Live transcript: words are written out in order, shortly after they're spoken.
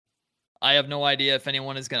I have no idea if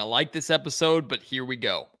anyone is going to like this episode, but here we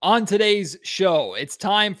go. On today's show, it's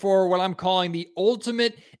time for what I'm calling the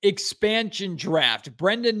ultimate expansion draft.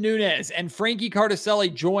 Brendan Nunez and Frankie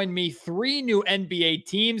Cardicelli join me, 3 new NBA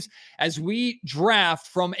teams, as we draft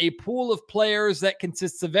from a pool of players that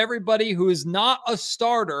consists of everybody who is not a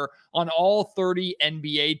starter on all 30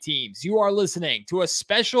 NBA teams. You are listening to a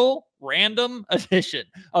special random edition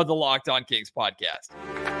of the Locked On Kings podcast.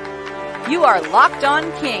 You are Locked On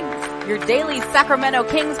Kings, your daily Sacramento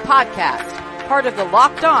Kings podcast, part of the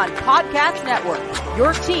Locked On Podcast Network,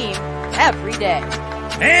 your team every day.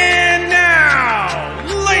 And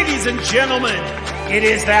now, ladies and gentlemen, it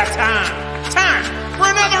is that time for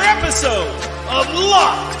another episode of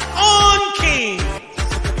Locked On Kings.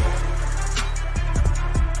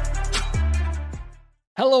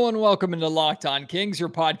 Hello and welcome into Locked On Kings, your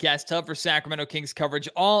podcast hub for Sacramento Kings coverage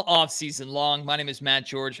all off-season long. My name is Matt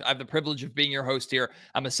George. I have the privilege of being your host here.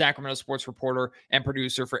 I'm a Sacramento sports reporter and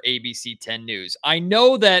producer for ABC 10 News. I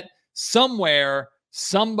know that somewhere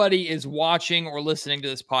somebody is watching or listening to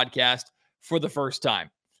this podcast for the first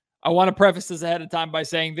time. I want to preface this ahead of time by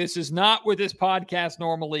saying this is not what this podcast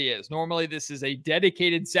normally is. Normally, this is a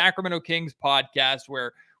dedicated Sacramento Kings podcast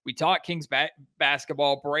where we talk Kings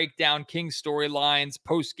basketball, break down Kings storylines,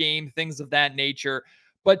 post-game, things of that nature.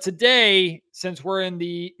 But today, since we're in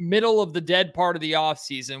the middle of the dead part of the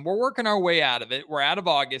offseason, we're working our way out of it. We're out of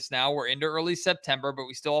August now. We're into early September, but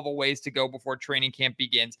we still have a ways to go before training camp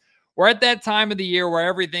begins. We're at that time of the year where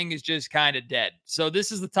everything is just kind of dead. So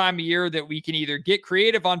this is the time of year that we can either get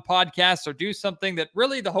creative on podcasts or do something that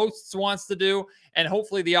really the hosts wants to do, and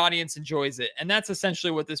hopefully the audience enjoys it. And that's essentially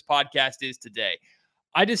what this podcast is today.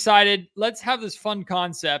 I decided let's have this fun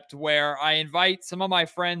concept where I invite some of my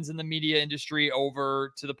friends in the media industry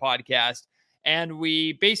over to the podcast, and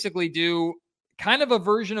we basically do kind of a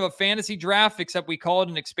version of a fantasy draft, except we call it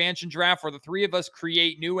an expansion draft, where the 3 of us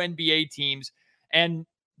create new NBA teams. And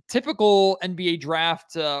typical NBA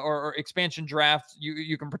draft or expansion draft,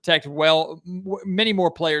 you can protect many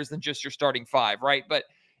more players than just your starting 5, right? But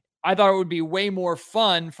I thought it would be way more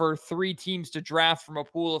fun for 3 teams to draft from a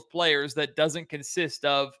pool of players that doesn't consist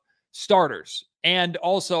of starters. And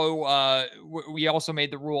also, we also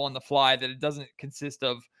made the rule on the fly that it doesn't consist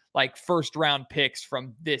of like first round picks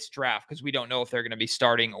from this draft because we don't know if they're going to be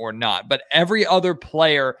starting or not. But every other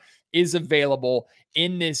player is available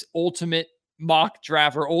in this ultimate mock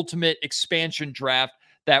draft or ultimate expansion draft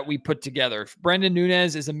that we put together. Brendan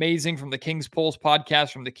Nunez is amazing from the Kings Pulse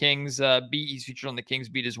podcast, from the Kings beat. He's featured on the Kings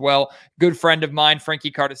beat as well. Good friend of mine,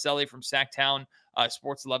 Frankie Cardicelli from Sacktown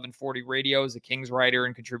Sports 1140 Radio, is a Kings writer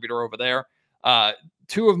and contributor over there.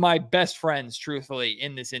 2 of my best friends, truthfully,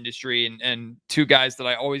 in this industry, and 2 guys that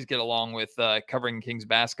I always get along with covering Kings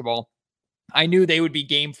basketball. I knew they would be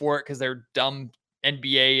game for it because they're dumb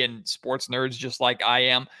NBA and sports nerds just like I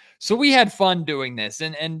am. So we had fun doing this,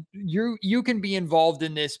 and you can be involved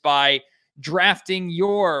in this by drafting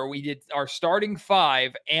we did our starting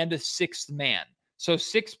 5 and a 6th man. So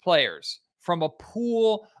 6 players from a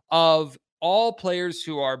pool of all players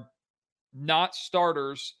who are not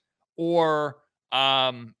starters or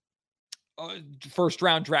first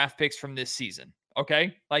round draft picks from this season.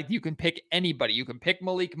 Okay. Like you can pick anybody. You can pick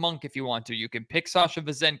Malik Monk if you want to. You can pick Sasha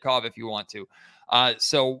Vezenkov if you want to.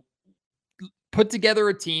 So put together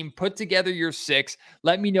a team, put together your 6.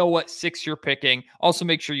 Let me know what 6 you're picking. Also,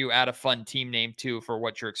 make sure you add a fun team name too for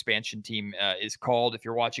what your expansion team is called. If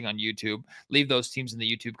you're watching on YouTube, leave those teams in the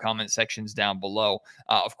YouTube comment sections down below.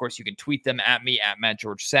 Of course, you can tweet them at me at Matt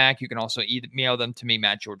George Sack. You can also email them to me,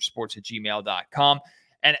 mattgeorgesports@gmail.com.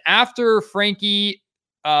 And after Frankie,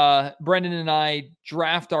 Brendan and I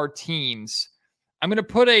draft our teams, I'm going to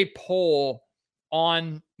put a poll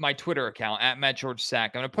on my Twitter account at Matt George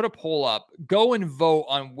Sack. I'm going to put a poll up. Go and vote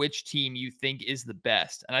on which team you think is the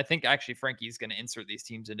best. And I think actually Frankie is going to insert these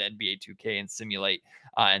teams into NBA 2K and simulate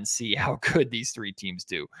and see how good these 3 teams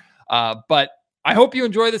do. But I hope you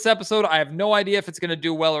enjoy this episode. I have no idea if it's going to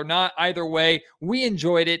do well or not. Either way, we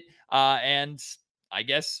enjoyed it. And I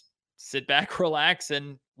guess sit back, relax,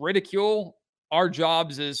 and ridicule our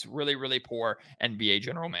jobs as really, really poor NBA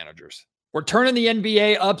general managers. We're turning the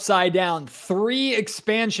NBA upside down. 3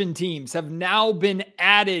 expansion teams have now been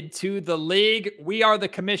added to the league. We are the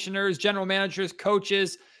commissioners, general managers,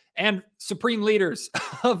 coaches, and supreme leaders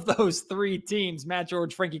of those 3 teams. Matt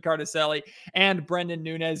George, Frankie Cardicelli, and Brendan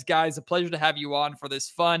Nunez. Guys, a pleasure to have you on for this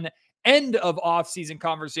fun end of off-season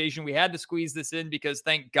conversation. We had to squeeze this in because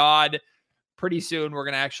thank God pretty soon we're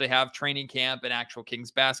going to actually have training camp and actual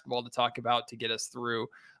Kings basketball to talk about to get us through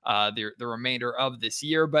the remainder of this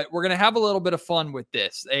year. But we're going to have a little bit of fun with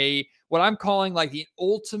this. What I'm calling like the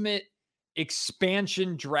ultimate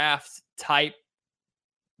expansion draft type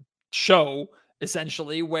show,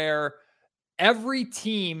 essentially, where every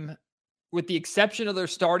team, with the exception of their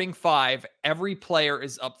starting 5, every player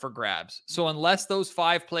is up for grabs. So unless those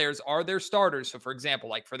 5 players are their starters, so for example,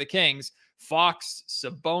 like for the Kings, Fox,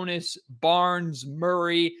 Sabonis, Barnes,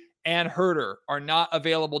 Murray, and Herter are not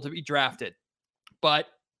available to be drafted. But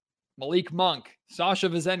Malik Monk, Sasha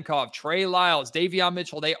Vezenkov, Trey Lyles, Davion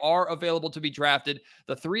Mitchell, they are available to be drafted.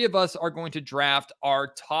 The 3 of us are going to draft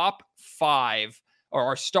our top 5 or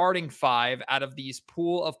our starting 5 out of these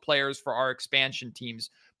pool of players for our expansion teams.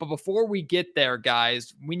 But before we get there,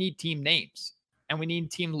 guys, we need team names and we need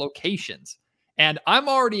team locations. And I'm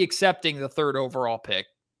already accepting the 3rd overall pick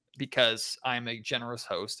because I'm a generous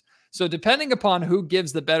host. So depending upon who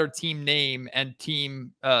gives the better team name and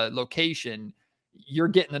team location, you're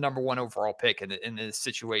getting the number 1 overall pick in this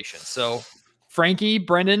situation. So Frankie,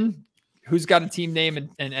 Brendan, who's got a team name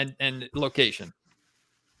and location?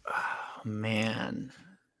 Oh, man.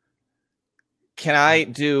 Can I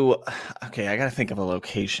do... Okay, I got to think of a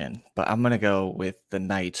location, but I'm going to go with the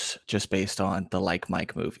Knights just based on the Like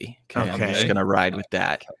Mike movie. Okay. I'm just going to ride with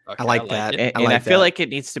that. Okay, I like that. And I feel like it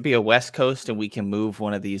needs to be a West Coast, and we can move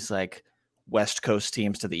one of these like West Coast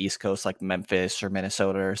teams to the East Coast, like Memphis or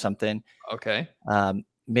Minnesota or something. Okay.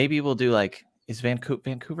 Maybe we'll do like... Is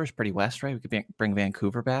Vancouver's pretty west, right? We could bring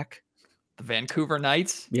Vancouver back. The Vancouver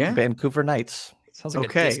Knights? Yeah. Vancouver Knights. Sounds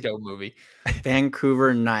like a disco movie.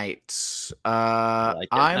 Vancouver Knights. I'm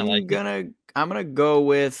gonna go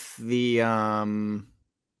with the I'm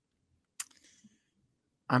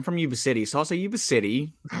from Yuba City, so I'll say Yuba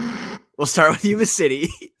City. We'll start with Yuba City.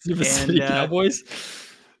 Yuba City Cowboys.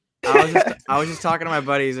 I was just talking to my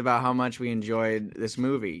buddies about how much we enjoyed this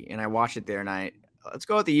movie, and I watched it there, and let's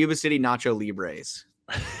go with the Yuba City Nacho Libres.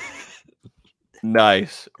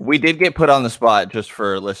 Nice. We did get put on the spot just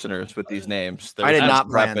for listeners with these names. I did not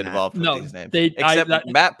plan that. Involved with these names. Except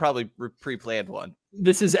Matt probably pre-planned one.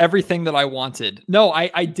 This is everything that I wanted. No,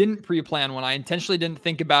 I didn't pre-plan one. I intentionally didn't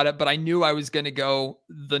think about it, but I knew I was going to go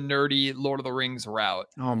the nerdy Lord of the Rings route.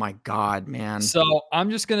 Oh my God, man. So I'm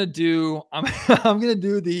just going to do, I'm going to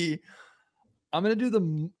do the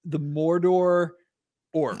Mordor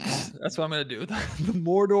Orcs. That's what I'm going to do. The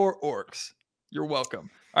Mordor Orcs. You're welcome.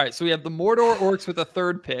 All right, so we have the Mordor Orcs with a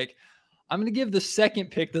 3rd pick. I'm going to give the 2nd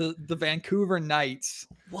pick the Vancouver Knights.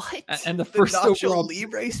 What? And the first overall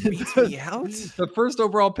Libres beats me out. The 1st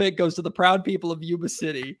overall pick goes to the proud people of Yuba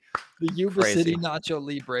City. The Yuba City Nacho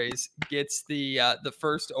Libres gets the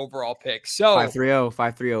 1st overall pick. So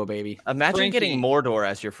 5-3-0, baby. Imagine getting Mordor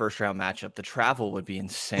as your 1st round matchup. The travel would be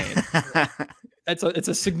insane. It's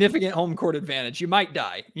a significant home court advantage. You might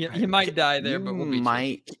die. You might die there, but you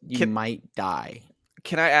might die.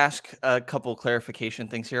 Can I ask a couple clarification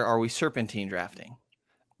things here? Are we serpentine drafting?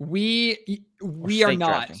 We are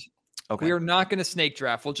not. Drafting? Okay. We are not going to snake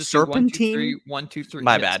draft. We'll just serpentine. Do 1, 2, 3.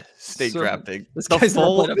 My bad. Snake drafting.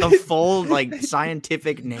 The full like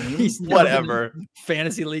scientific name. Whatever.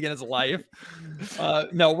 Fantasy league in his life.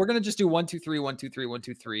 No, we're going to just do 1, 2, 3, 1, 2, 3, 1,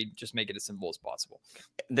 2, 3. Just make it as simple as possible.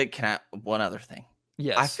 One other thing.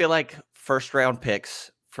 Yes. I feel like 1st round picks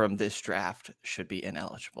from this draft should be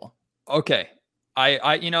ineligible. Okay.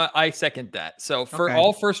 I second that. So for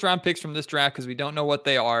all 1st round picks from this draft, because we don't know what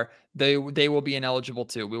they are, they will be ineligible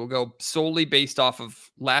too. We will go solely based off of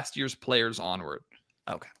last year's players onward.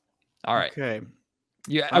 Okay. All right. Okay.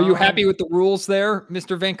 Are you happy with the rules there,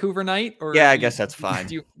 Mr. Vancouver Knight? Or yeah, I guess that's fine.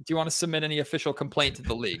 Do you want to submit any official complaint to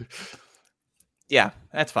the league? Yeah,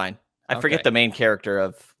 that's fine. I forget the main character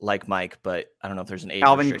of Like Mike, but I don't know if there's an age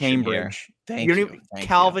Calvin Cambridge. Thank you.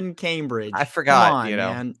 Calvin Cambridge. I forgot. On,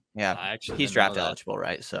 man. Yeah, he's draft eligible,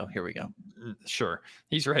 right? So here we go. Sure,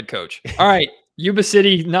 he's your head coach. All right, Yuba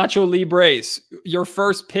City Nacho Libres. Your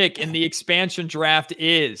 1st pick in the expansion draft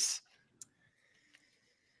is.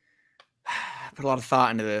 I put a lot of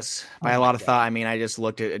thought into this. By a lot of thought, I mean I just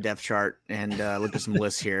looked at a depth chart and looked at some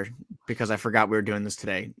lists here because I forgot we were doing this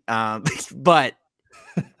today. But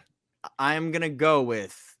I'm gonna go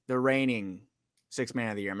with the reigning 6th man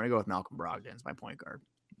of the year. I'm gonna go with Malcolm Brogdon as my point guard.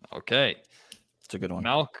 Okay, it's a good one.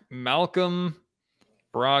 Malcolm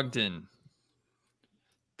Brogdon,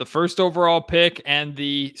 the 1st overall pick and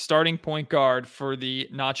the starting point guard for the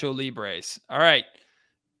Nacho Libres. All right,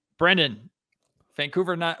 Brendan,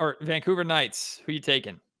 Vancouver Knights. Who you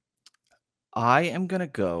taking? I am gonna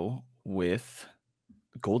go with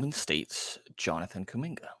Golden State's Jonathan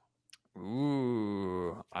Kuminga.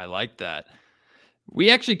 Ooh, I like that.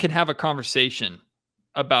 We actually can have a conversation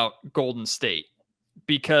about Golden State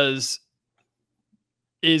because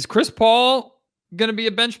is Chris Paul going to be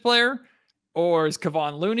a bench player? Or is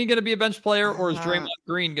Kevon Looney going to be a bench player, or is Draymond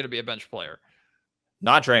Green going to be a bench player?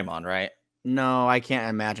 Not Draymond, right? No, I can't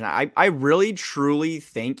imagine. I really, truly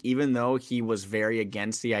think, even though he was very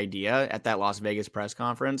against the idea at that Las Vegas press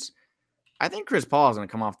conference, I think Chris Paul is going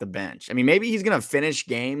to come off the bench. I mean, maybe he's going to finish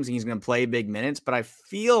games and he's going to play big minutes, but I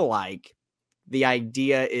feel like the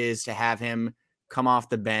idea is to have him come off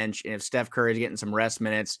the bench. And if Steph Curry is getting some rest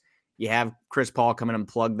minutes, you have Chris Paul come in and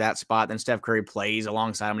plug that spot. Then Steph Curry plays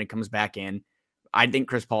alongside him when he comes back in. I think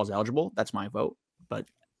Chris Paul is eligible. That's my vote. But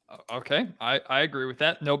okay, I agree with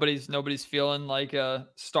that. Nobody's feeling like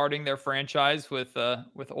starting their franchise with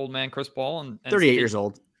old man Chris Paul and 38 years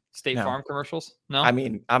old. State Farm commercials. No, I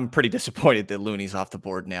mean, I'm pretty disappointed that Looney's off the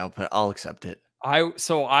board now, but I'll accept it.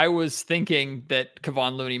 I was thinking that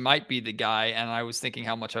Kevon Looney might be the guy, and I was thinking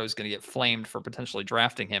how much I was going to get flamed for potentially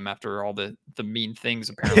drafting him after all the mean things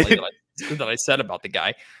apparently that I said about the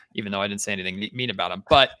guy, even though I didn't say anything mean about him.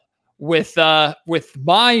 But with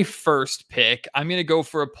my first pick, I'm going to go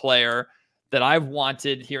for a player that I've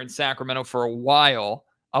wanted here in Sacramento for a while,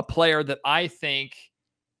 a player that I think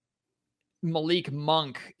Malik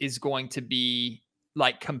Monk is going to be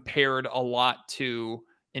like compared a lot to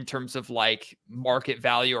in terms of like market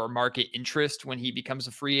value or market interest when he becomes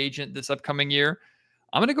a free agent this upcoming year.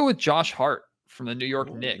 I'm going to go with Josh Hart from the New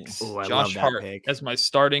York Knicks. Ooh, Josh Hart as my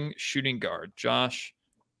starting shooting guard. Josh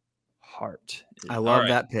Hart. I love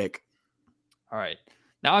that pick. All right.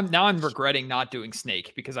 Now I'm regretting not doing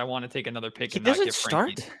Snake because I want to take another pick. He doesn't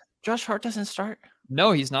start. Josh Hart doesn't start.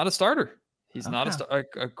 No, he's not a starter. He's not a star.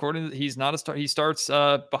 According to he's not a star. He starts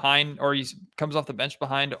behind, or he comes off the bench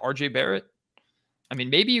behind RJ Barrett. I mean,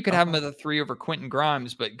 maybe you could have him at a 3 over Quentin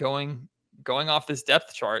Grimes, but going off this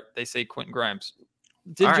depth chart, they say Quentin Grimes.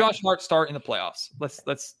 Did Josh Hart start in the playoffs?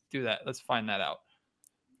 Let's do that. Let's find that out.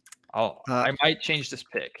 I might change this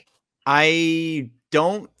pick. I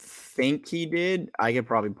don't think he did. I could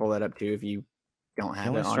probably pull that up too if you don't have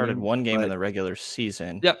it. He only started one game in the regular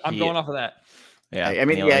season. Yep, I'm going off of that. Yeah, I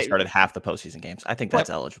mean, he only started half the postseason games. I think that's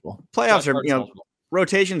eligible. Playoffs are, eligible.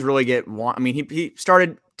 Rotations really get one. I mean, he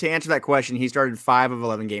started, to answer that question, he started 5 of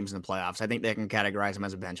 11 games in the playoffs. I think they can categorize him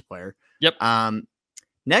as a bench player. Yep.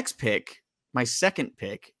 Next pick, my second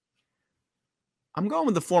pick, I'm going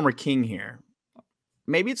with the former King here.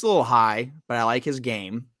 Maybe it's a little high, but I like his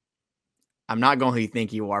game. I'm not going who you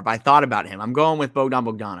think you are, but I thought about him. I'm going with Bogdan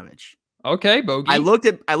Bogdanović. Okay, Bogey. I looked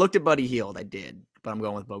at Buddy Hield. I did, but I'm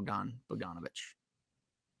going with Bogdanović.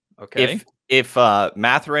 Okay. If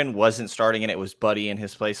Mathurin wasn't starting and it was Buddy in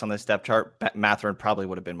his place on this depth chart, Mathurin probably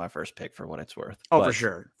would have been my first pick for what it's worth. Oh,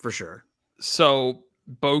 for sure. So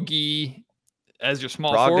Bogey as your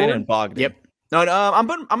small Brogdon forward and Bogdan. Yep. No, I'm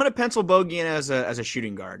gonna pencil Bogey in as a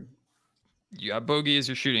shooting guard. Yeah, Bogey is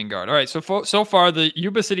your shooting guard. All right. So far, the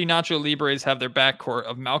Yuba City Nacho Libres have their backcourt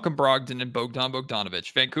of Malcolm Brogdon and Bogdan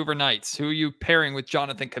Bogdanović. Vancouver Knights. Who are you pairing with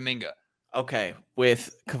Jonathan Kuminga? Okay,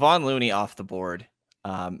 with Kevon Looney off the board.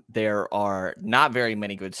 There are not very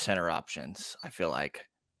many good center options, I feel like.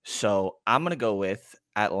 So I'm going to go with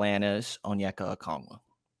Atlanta's Onyeka Okongwu.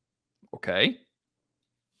 Okay.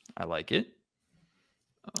 I like it.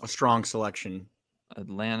 A strong selection.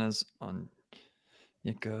 Atlanta's Onyeka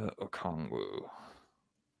Okongwu.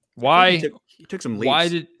 Why? He took some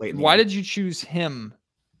leaps. Why did you choose him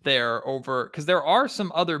there over? Because there are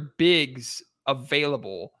some other bigs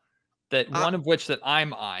available that one of which that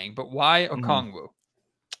I'm eyeing, but why Okongwu?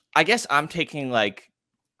 I guess I'm taking I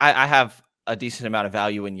have a decent amount of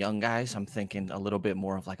value in young guys. I'm thinking a little bit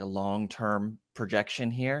more of like a long-term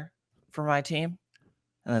projection here for my team.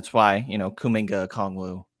 And that's why, Kuminga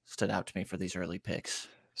Okongwu stood out to me for these early picks.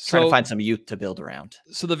 Trying to find some youth to build around.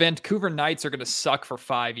 So the Vancouver Knights are going to suck for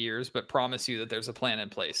 5 years, but promise you that there's a plan in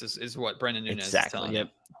place is what Brendan Nunez is telling you.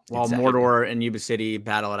 While Mordor and Yuba City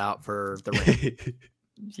battle it out for the ring.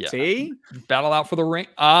 Yeah. See? Battle out for the ring.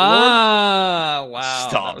 Wow.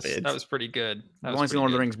 Stop that was pretty good. I've only seen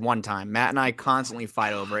Lord of the Rings one time. Matt and I constantly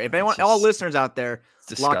fight over it. If anyone, all listeners out there,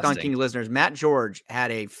 Locked On Kings listeners, Matt George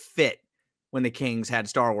had a fit when the Kings had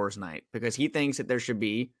Star Wars night because he thinks that there should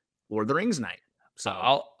be Lord of the Rings night.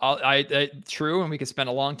 So true, and we could spend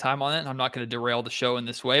a long time on it. And I'm not going to derail the show in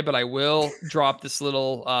this way, but I will drop this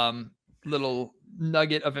little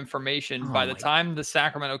nugget of information. By the time the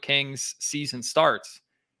Sacramento Kings season starts,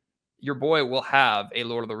 your boy will have a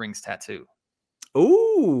Lord of the Rings tattoo.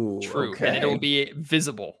 Ooh, true, okay. And it'll be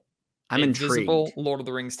visible. I'm intrigued. Visible Lord of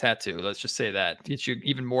the Rings tattoo. Let's just say that gets you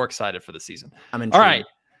even more excited for the season. I'm intrigued. All right,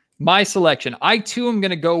 my selection. I too am going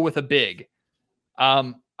to go with a big.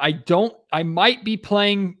 I might be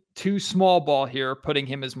playing too small ball here, putting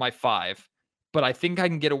him as my 5, but I think I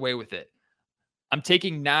can get away with it. I'm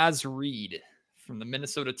taking Naz Reid from the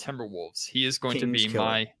Minnesota Timberwolves. He is going Kings to be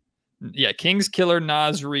killer. Kings killer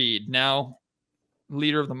Naz Reid, now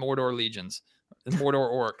leader of the Mordor Legions, the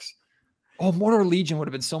Mordor Orcs. Oh, Mordor Legion would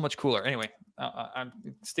have been so much cooler. Anyway, I'm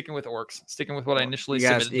sticking with Orcs, sticking with what I initially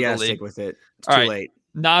submitted to the league. Stick with it. It's All too right. late.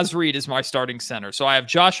 Naz Reid is my starting center. So I have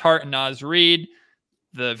Josh Hart and Naz Reid.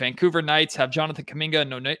 The Vancouver Knights have Jonathan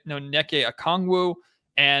Kuminga, Noneke Okongwu,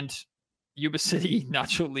 and Yuba City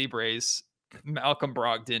Nacho Libres, Malcolm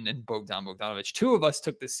Brogdon, and Bogdan Bogdanovic. Two of us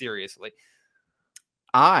took this seriously.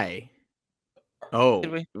 Did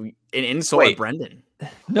An insult Wait. at Brendan.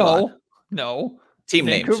 No. Team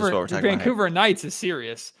names is what we're talking about. Vancouver Knights is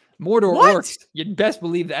serious. Mordor What? Orcs, you'd best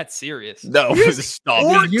believe that's serious. No, stop.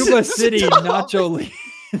 The Orcs? Yuba City Stop.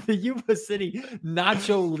 the Yuba City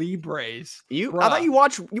Nacho Libres. I Bruh. thought you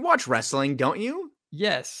watch wrestling, don't you?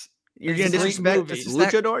 Yes. You're It's gonna a great disrespect movie. this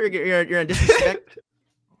luchador. You're gonna disrespect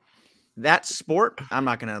that sport. I'm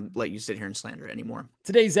not gonna let you sit here and slander it anymore.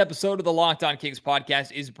 Today's episode of the Locked On Kings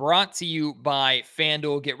podcast is brought to you by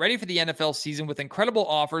FanDuel. Get ready for the NFL season with incredible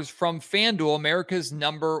offers from FanDuel, America's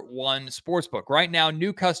 #1 sportsbook. Right now,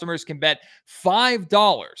 new customers can bet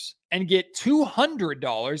 $5 and get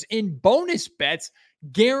 $200 in bonus bets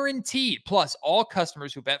guaranteed. Plus, all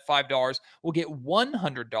customers who bet $5 will get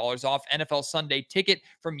 $100 off NFL Sunday Ticket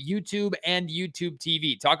from YouTube and YouTube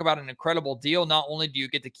TV. Talk about an incredible deal. Not only do you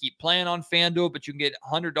get to keep playing on FanDuel, but you can get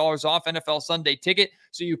 $100 off NFL Sunday Ticket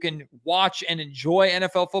so you can watch and enjoy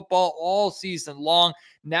NFL football all season long.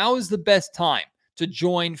 Now is the best time to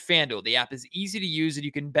join FanDuel. The app is easy to use and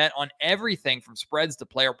you can bet on everything from spreads to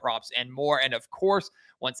player props and more. And of course,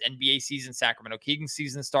 once NBA season, Sacramento Kings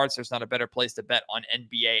season starts, there's not a better place to bet on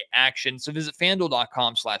NBA action. So visit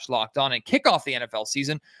FanDuel.com/lockedon and kick off the NFL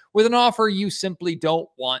season with an offer you simply don't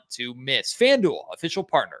want to miss. FanDuel, official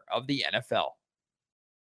partner of the NFL.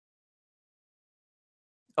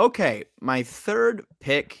 Okay, my third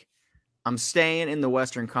pick. I'm staying in the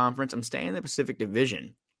Western Conference. I'm staying in the Pacific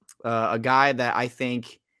Division. A guy that I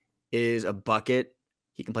think is a bucket.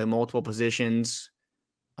 He can play multiple positions.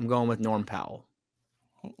 I'm going with Norm Powell.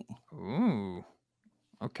 Ooh.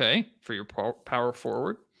 Okay. For your power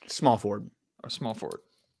forward Small forward. or small forward?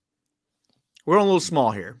 We're a little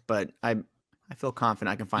small here, but I feel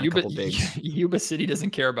confident I can find a couple bigs. Yuba City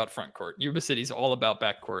doesn't care about front court. Yuba City's all about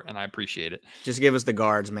back court, and I appreciate it. Just give us the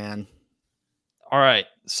guards, man. All right.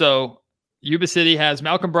 So Yuba City has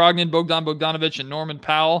Malcolm Brogdon, Bogdan Bogdanovic, and Norman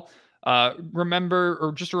Powell. Remember,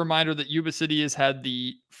 or just a reminder that Yuba City has had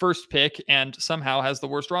the first pick and somehow has the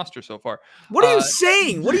worst roster so far. What are you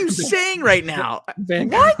saying? What are you saying right now?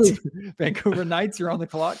 Vancouver Knights, you're on the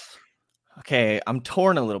clock. Okay, I'm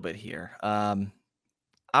torn a little bit here. I'm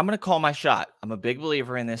going to call my shot. I'm a big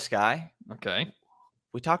believer in this guy. Okay.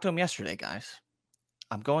 We talked to him yesterday, guys.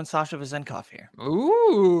 I'm going Sasha Vezenkov here.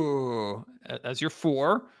 Ooh, as your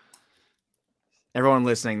 4. Everyone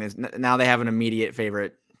listening, now they have an immediate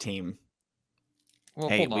favorite team. Well,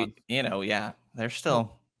 Hey, hold on. yeah, there's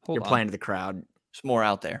still You're playing to the crowd. there's more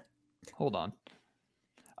out there. Hold on.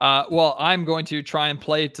 Well, I'm going to try and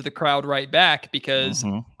play to the crowd right back because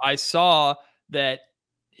I saw that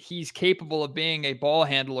he's capable of being a ball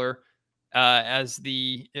handler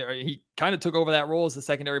he kind of took over that role as the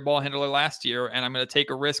secondary ball handler last year, and I'm going to take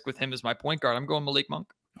a risk with him as my point guard. I'm going Malik Monk.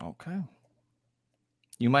 Okay.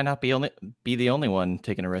 You might not be the only one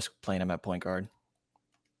taking a risk playing him at point guard.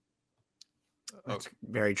 That's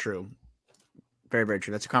very true. Very, very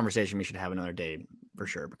true. That's a conversation we should have another day for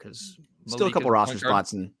sure, because still a Malik couple is roster point guard.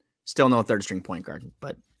 spots and still no third string point guard.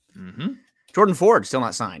 But Jordan Ford still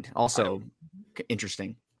not signed. Also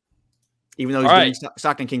interesting. Even though he's All doing right.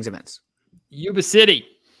 Stockton Kings events. Yuba City,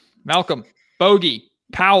 Malcolm, Bogey,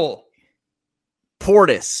 Powell.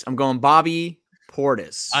 Portis. I'm going Bobby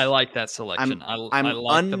Portis. I like that selection. I like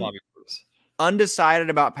the Bobby Portis. Undecided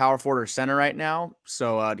about power forward or center right now.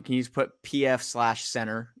 So can you just put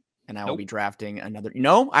PF/center and I will be drafting another.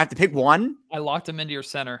 No, I have to pick one. I locked him into your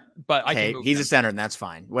center, but I can move he's him. a center and that's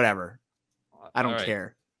fine. Whatever. I don't All right.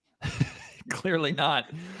 care. Clearly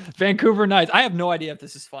not. Vancouver Knights. I have no idea if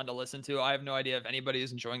this is fun to listen to. I have no idea if anybody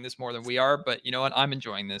is enjoying this more than we are, but you know what? I'm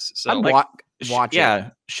enjoying this. So I'd watch it. Yeah.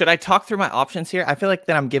 Should I talk through my options here? I feel like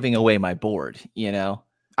then I'm giving away my board, you know?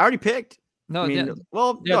 I already picked. no, I mean, yeah,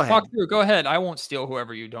 well, yeah, go ahead. talk through. Go ahead. I won't steal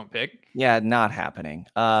whoever you don't pick. Yeah, not happening.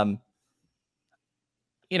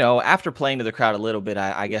 You know, after playing to the crowd a little bit,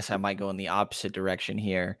 I guess I might go in the opposite direction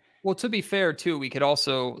here. Well, to be fair, too, we could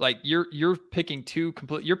also you're picking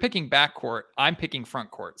you're picking backcourt. I'm picking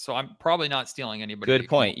front court, so I'm probably not stealing anybody. Good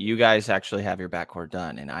point. You guys actually have your backcourt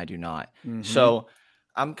done, and I do not. Mhm. So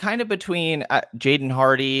I'm kind of between Jaden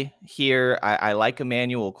Hardy here. I like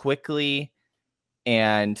Emmanuel Quickly.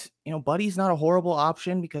 And, Buddy's not a horrible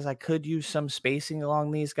option because I could use some spacing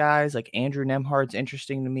along these guys. Like Andrew Nemhard's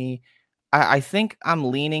interesting to me. I think I'm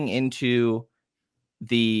leaning into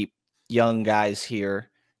the young guys here,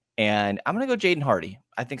 and I'm going to go Jaden Hardy.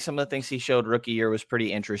 I think some of the things he showed rookie year was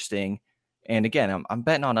pretty interesting. And again, I'm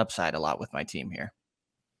betting on upside a lot with my team here.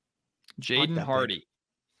 Jaden Hardy. Pick.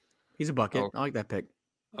 He's a bucket. I like that pick.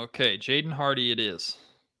 Okay, Jaden Hardy it is.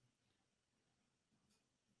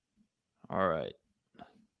 All right.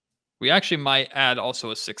 We actually might add also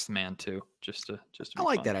a sixth man too, just to I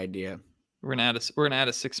like that idea. We're gonna add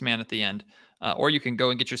a sixth man at the end, or you can go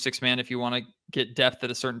and get your sixth man if you want to get depth at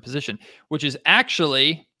a certain position, which is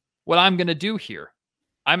actually what I'm gonna do here.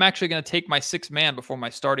 I'm actually gonna take my sixth man before my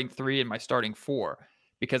starting 3 and my starting 4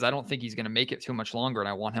 because I don't think he's gonna make it too much longer, and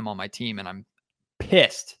I want him on my team, and I'm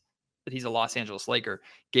pissed that he's a Los Angeles Laker.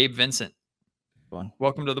 Gabe Vincent.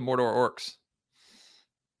 Welcome to the Mordor Orcs.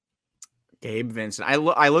 Gabe Vincent.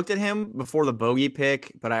 I looked at him before the bogey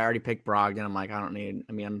pick, but I already picked Brogdon. I'm like, I'm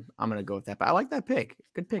going to go with that. But I like that pick.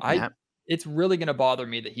 Good pick, Matt. It's really going to bother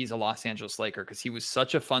me that he's a Los Angeles Laker because he was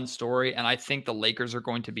such a fun story. And I think the Lakers are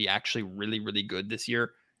going to be actually really, really good this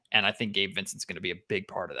year. And I think Gabe Vincent's going to be a big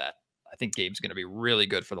part of that. I think Gabe's going to be really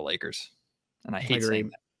good for the Lakers. And I hate saying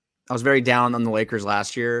that. I was very down on the Lakers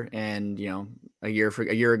last year and, a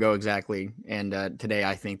year ago exactly. And today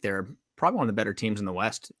I think they're probably one of the better teams in the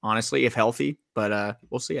West, honestly, if healthy, but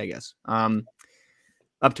we'll see, I guess.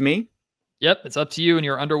 Up to me? Yep, it's up to you and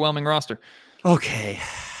your underwhelming roster. Okay,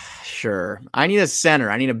 sure. I need a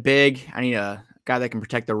center. I need a big. I need a guy that can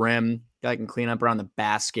protect the rim, guy that can clean up around the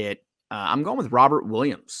basket. I'm going with Robert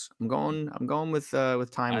Williams. I'm going with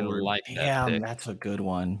Time Lord. Like that pick. That's a good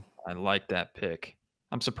one. I like that pick.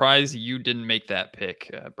 I'm surprised you didn't make that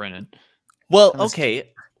pick, Brennan. Well,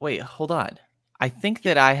 okay. Wait, hold on. I think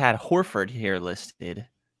that I had Horford here listed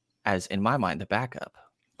as, in my mind, the backup.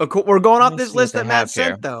 We're going off this list that Matt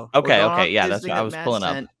sent, though. Okay. Yeah, that's what I was pulling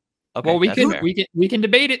up. Okay, well, we can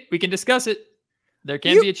debate it. We can discuss it. There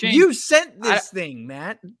can be a change. You sent this thing,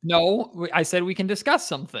 Matt. No, I said we can discuss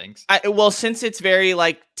some things. Well, since it's very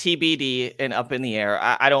TBD and up in the air,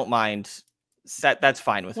 I don't mind. That's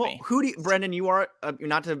fine with me. Brendan? You are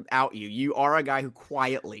not to out you. You are a guy who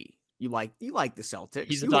quietly. You like the Celtics.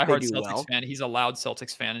 He's a diehard Celtics fan. He's a loud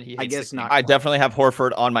Celtics fan, and he hates. I guess not. I definitely have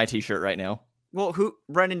Horford on my T-shirt right now. Well,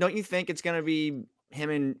 Brendan? Don't you think it's going to be him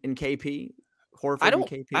and KP? Horford and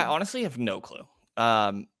KP. I honestly have no clue.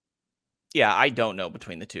 Yeah, I don't know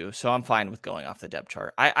between the two, so I'm fine with going off the depth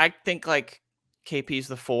chart. I think KP's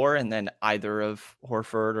the 4, and then either of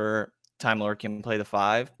Horford or Time Lord can play the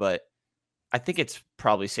 5. But I think it's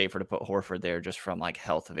probably safer to put Horford there just from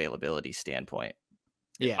health availability standpoint.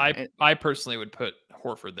 Yeah, I personally would put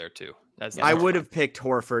Horford there too. I would have picked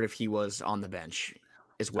Horford if he was on the bench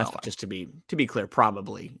as well. Just to be clear,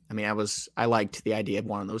 probably. I mean, I liked the idea of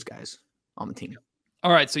one of those guys on the team.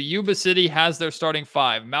 All right, so Yuba City has their starting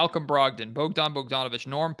 5: Malcolm Brogdon, Bogdan Bogdanovic,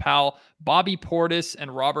 Norm Powell, Bobby Portis,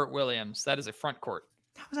 and Robert Williams. That is a front court.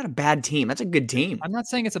 How is that a bad team? That's a good team. I'm not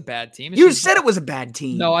saying it's a bad team. You said it was a bad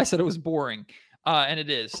team. No, I said it was boring. And it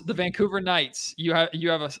is. The Vancouver Knights, you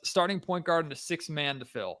have a starting point guard and a 6th man to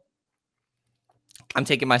fill. I'm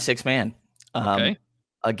taking my 6th man. Okay.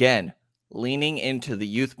 Again, leaning into the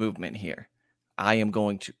youth movement here. I am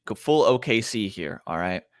going to go full OKC here. All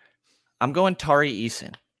right. I'm going Tari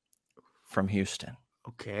Eason from Houston.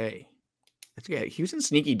 Okay. That's good. Houston's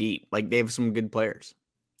sneaky deep. They have some good players.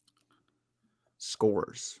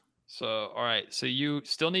 Scores. So, all right. So you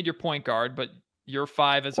still need your point guard, but your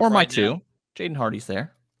 5 is or my 2. Jaden Hardy's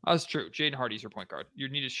there. That's true. Jaden Hardy's your point guard. You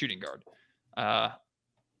need a shooting guard. All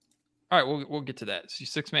right, we'll get to that. So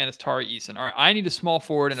 6th man is Tari Eason. All right, I need a small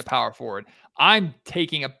forward and a power forward. I'm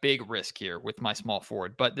taking a big risk here with my small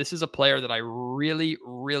forward, but this is a player that I really,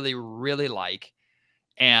 really, really like.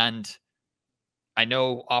 And I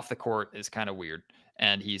know off the court is kind of weird,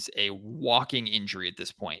 and he's a walking injury at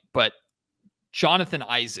this point. But Jonathan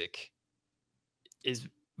Isaac is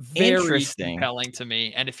very compelling to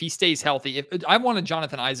me. And if he stays healthy, I wanted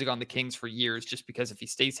Jonathan Isaac on the Kings for years, just because if he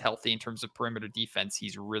stays healthy in terms of perimeter defense,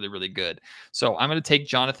 he's really, really good. So I'm going to take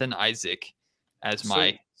Jonathan Isaac as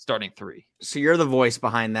my starting 3. So you're the voice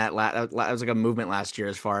behind that. That was a movement last year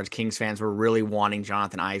as far as Kings fans were really wanting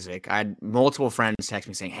Jonathan Isaac. I had multiple friends text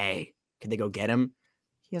me saying, hey, could they go get him?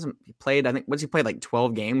 He hasn't played, I think, what's he played,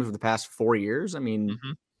 12 games over the past 4 years? I mean,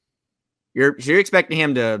 you're expecting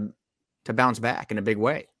him to bounce back in a big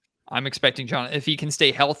way. I'm expecting Jonathan, if he can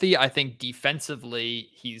stay healthy, I think defensively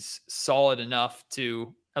he's solid enough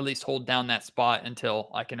to at least hold down that spot until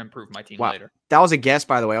I can improve my team later. That was a guess,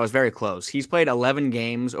 by the way. I was very close. He's played 11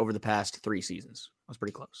 games over the past 3 seasons. was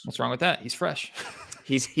pretty close. What's wrong with that? He's fresh.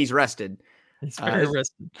 He's rested. He's very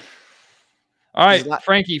rested. All right, not-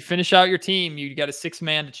 Frankie, finish out your team. You got a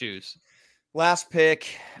 6-man to choose. Last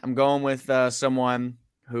pick, I'm going with someone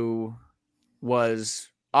who was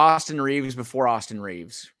Austin Reeves before Austin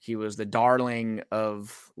Reeves. He was the darling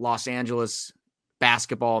of Los Angeles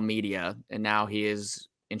basketball media, and now he is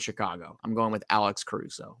in Chicago. I'm going with Alex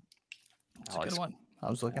Caruso. That's a good one. I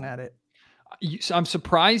was looking at it. So I'm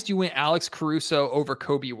surprised you went Alex Caruso over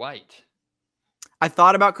Kobe White. I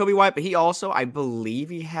thought about Kobe White, but he also, I believe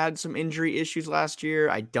he had some injury issues last year.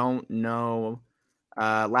 I don't know.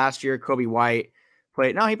 Last year, Kobe White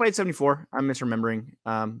he played 74. I'm misremembering.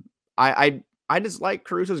 I just like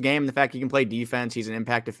Caruso's game. The fact he can play defense. He's an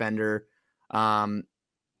impact defender. The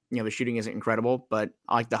shooting isn't incredible, but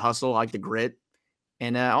I like the hustle. I like the grit.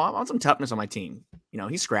 And I want some toughness on my team.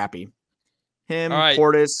 He's scrappy. Him, right.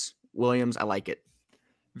 Portis, Williams, I like it.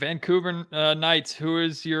 Vancouver Knights, who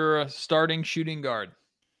is your starting shooting guard?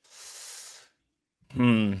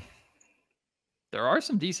 There are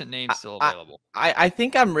some decent names still available. I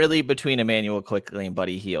think I'm really between Emmanuel Quickley and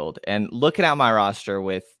Buddy Hield. And looking at my roster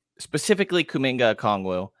with specifically Kuminga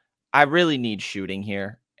Okongwu, I really need shooting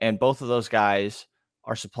here. And both of those guys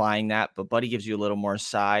are supplying that, but Buddy gives you a little more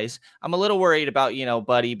size. I'm a little worried about,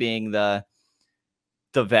 Buddy being the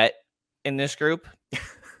vet in this group,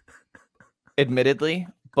 admittedly,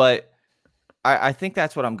 but I think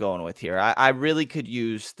that's what I'm going with here. I really could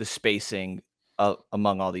use the spacing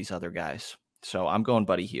among all these other guys. So I'm going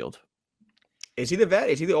Buddy Hield. Is he the vet?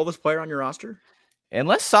 Is he the oldest player on your roster?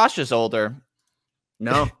 Unless Sasha's older.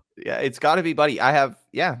 No. Yeah, it's got to be Buddy. Well,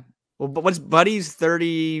 but what's Buddy's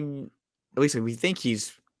 30? At least we think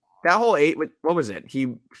he's that whole 8. What was it? He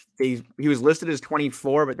was listed as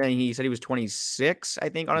 24, but then he said he was 26. I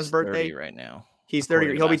think on his birthday. Right now, he's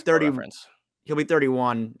 30. He'll be 30. Reference. He'll be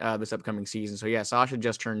 31 this upcoming season. So yeah, Sasha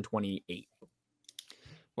just turned 28.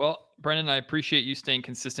 Well, Brendan, I appreciate you staying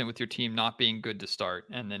consistent with your team not being good to start,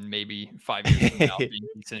 and then maybe 5 years from now being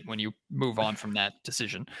decent when you move on from that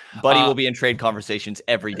decision. Buddy will be in trade conversations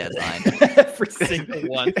every deadline. Every single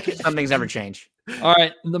one. Some things never change. All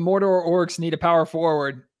right, the Mordor Orcs need a power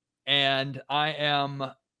forward, and I am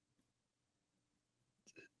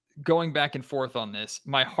going back and forth on this.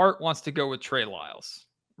 My heart wants to go with Trey Lyles.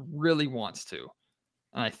 Really wants to.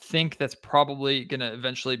 And I think that's probably going to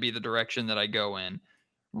eventually be the direction that I go in.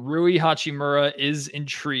 Rui Hachimura is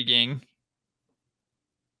intriguing.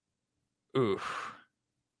 Oof.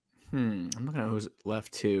 I'm looking at who's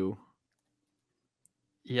left too.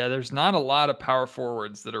 Yeah, there's not a lot of power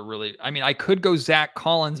forwards that are really... I mean, I could go Zach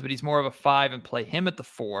Collins, but he's more of a 5 and play him at the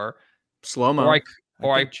 4. Slow-mo.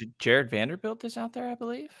 Or Jared Vanderbilt is out there, I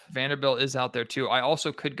believe. Vanderbilt is out there too. I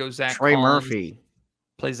also could go Zach Trey Collins. Murphy.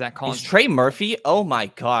 Play Zach Collins. Is Trey Murphy? Oh my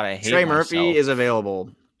God, I hate Trey myself. Murphy is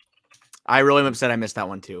available. I really am upset I missed that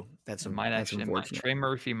one too. That's unfortunate. Trey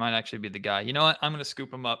Murphy might actually be the guy. You know what? I'm going to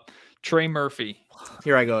scoop him up. Trey Murphy.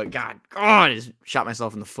 Here I go. God, I just shot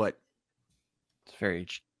myself in the foot. It's very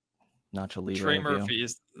Nacho Libre. Trey Murphy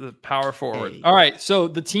is the power forward. Hey. All right, so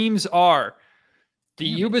the teams are the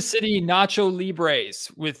Yuba City Nacho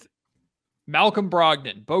Libres with Malcolm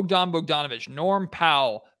Brogdon, Bogdan Bogdanovic, Norm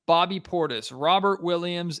Powell, Bobby Portis, Robert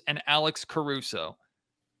Williams, and Alex Caruso.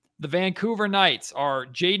 The Vancouver Knights are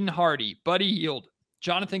Jaden Hardy, Buddy Hield,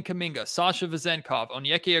 Jonathan Kuminga, Sasha Vezenkov,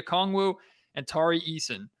 Onyeka Okongwu, and Tari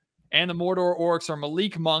Eason. And the Mordor Orcs are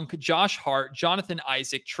Malik Monk, Josh Hart, Jonathan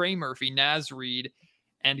Isaac, Trey Murphy, Naz Reid,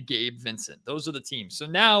 and Gabe Vincent. Those are the teams. So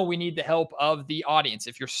now we need the help of the audience.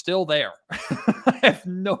 If you're still there, I have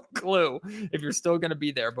no clue if you're still going to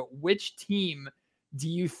be there, but which team do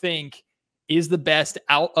you think is the best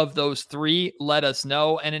out of those 3? Let us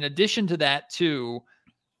know. And in addition to that too,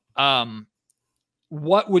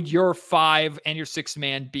 what would your 5 and your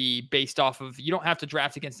 6-man be based off of? You don't have to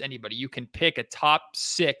draft against anybody. You can pick a top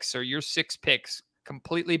 6 or your 6 picks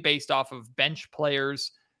completely based off of bench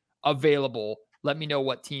players available. Let me know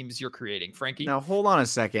what teams you're creating. Frankie? Now, hold on a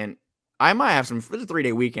second. I might have there's a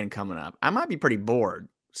 3-day weekend coming up. I might be pretty bored.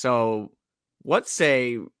 So let's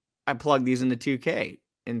say I plug these into 2K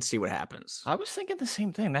and see what happens. I was thinking the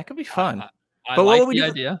same thing. That could be fun. I like what would the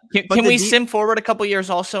idea. Can we sim forward a couple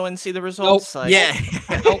years also and see the results? Nope. Yeah.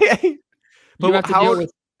 But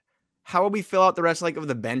how would we fill out the rest of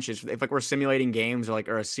the benches? If we're simulating games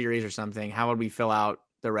or a series or something, how would we fill out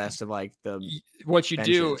the rest of the what you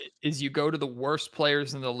benches? Do is you go to the worst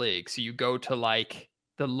players in the league. So you go to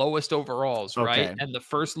the lowest overalls, right? Okay. And the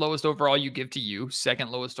first lowest overall you give to you,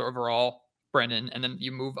 second lowest overall, Brennan, and then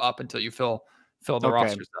you move up until you fill the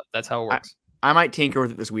rosters up. That's how it works. I might tinker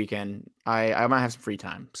with it this weekend. I might have some free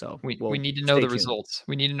time, so we need to know the results.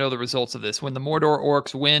 We need to know the results of this. When the Mordor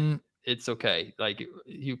Orcs win, it's okay. Like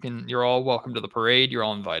you're all welcome to the parade. You're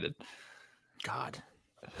all invited. God,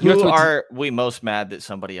 who are we most mad that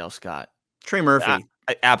somebody else got? Trey Murphy.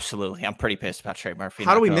 Absolutely, I'm pretty pissed about Trey Murphy.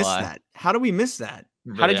 How do we miss that? How do we miss that?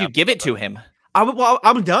 Really, how did you give it to him? I'm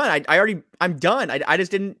done. I'm done.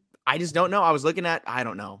 I just don't know. I was looking at, I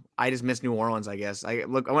don't know. I just missed New Orleans, I guess. I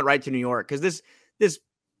went right to New York because this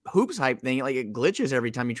hoops hype thing, like it glitches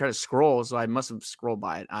every time you try to scroll. So I must have scrolled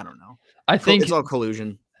by it. I don't know. I think it's all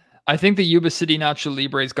collusion. I think the Yuba City Nacho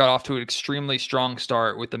Libres got off to an extremely strong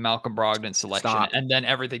start with the Malcolm Brogdon selection, and then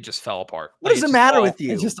everything just fell apart. What does the matter with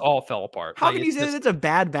you? It just all fell apart. How can you say it's a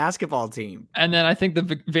bad basketball team? And then I think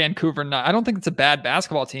the Vancouver Knights, I don't think it's a bad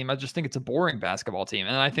basketball team. I just think it's a boring basketball team.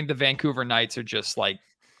 And I think the Vancouver Knights are just like,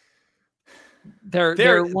 they're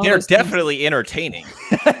definitely entertaining.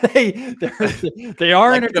 they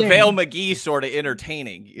are like entertaining. The Vale McGee sort of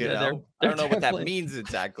entertaining. You know, I don't know what that means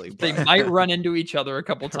exactly. But. They might run into each other a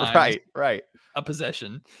couple times. Right. A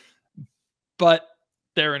possession, but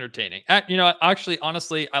they're entertaining. Actually,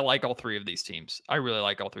 honestly, I like all three of these teams. I really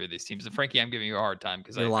like all three of these teams. And Frankie, I'm giving you a hard time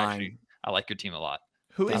because I like your team a lot.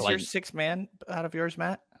 Who is your sixth man out of yours,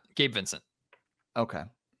 Matt? Gabe Vincent. Okay.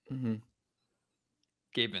 Mm-hmm.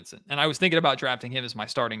 Gabe Vincent. And I was thinking about drafting him as my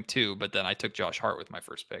starting 2, but then I took Josh Hart with my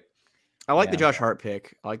first pick. I like the Josh Hart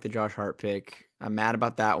pick. I'm mad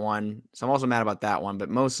about that one. So I'm also mad about that one, but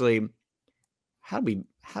mostly how did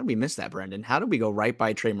we miss that, Brendan? How did we go right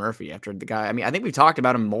by Trey Murphy after the guy? I mean, I think we've talked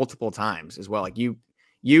about him multiple times as well. Like you,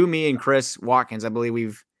 me and Chris Watkins, I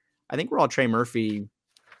believe I think we're all Trey Murphy.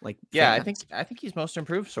 Like, fans. I think he's most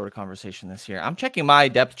improved sort of conversation this year. I'm checking my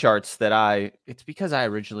depth charts it's because I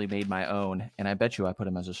originally made my own, and I bet you I put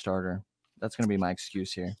him as a starter. That's going to be my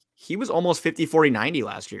excuse here. He was almost 50, 40, 90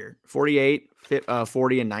 last year. 48,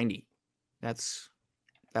 40, and 90. That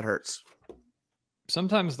hurts.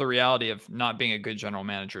 Sometimes the reality of not being a good general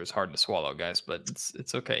manager is hard to swallow, guys, but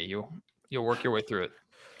it's okay. You'll work your way through it.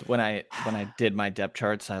 When I did my depth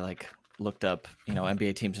charts, I looked up,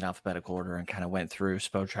 NBA teams in alphabetical order and kind of went through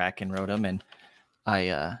Spotrac and wrote them. And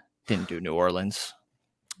I didn't do New Orleans.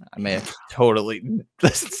 I may have totally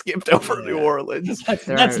skipped over New Orleans.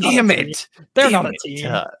 Damn it. They're not a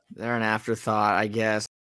team. They're an afterthought, I guess.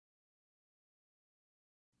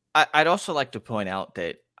 I'd also like to point out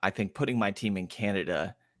that I think putting my team in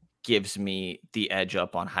Canada gives me the edge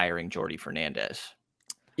up on hiring Jordi Fernandez.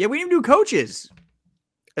 Yeah, we didn't do coaches.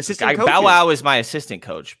 Assistant coaches. Bow Wow is my assistant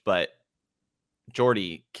coach, but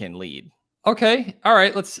Jordi can lead. Okay. All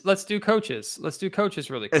right. Let's do coaches. Let's do coaches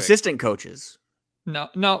really quick. Assistant coaches. No.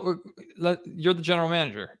 You're the general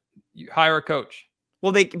manager. You hire a coach.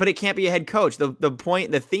 Well, but it can't be a head coach.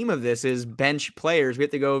 The theme of this is bench players. We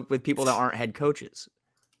have to go with people that aren't head coaches.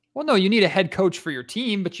 Well, no, you need a head coach for your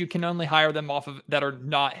team, but you can only hire them off of that are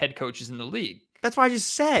not head coaches in the league. That's what I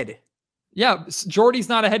just said. Yeah, Jordi's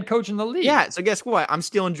not a head coach in the league. Yeah, so guess what? I'm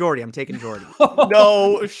stealing Jordi. I'm taking Jordi.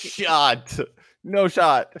 No shot. No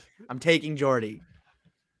shot. I'm taking Jordi.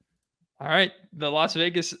 All right. The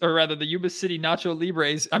Yuba City Nacho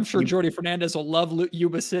Libres. I'm sure Jordi Fernandez will love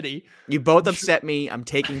Yuba City. You both upset me. I'm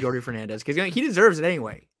taking Jordi Fernandez because he deserves it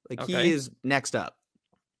anyway. He is next up.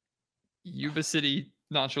 Yuba City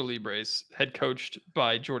Nacho Libres, head coached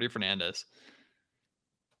by Jordi Fernandez.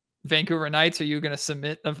 Vancouver Knights, are you going to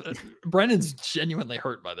submit? Brendan's genuinely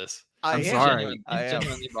hurt by this. I'm sorry. He's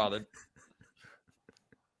genuinely bothered.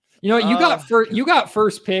 You know what? You got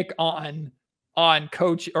first pick on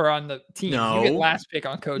coach or on the team. No. You get last pick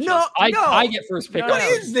on coaches. No, I get first pick. What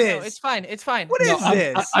is this? No, it's fine. It's fine. What is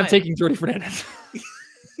this? I'm taking Jordi Fernandez.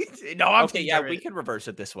 No, I'm okay. Yeah, we can reverse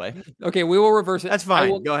it this way. Okay, we will reverse it. That's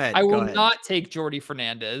fine. Go ahead. I will not take Jordi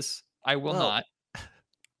Fernandez. I will not.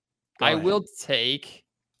 I will take.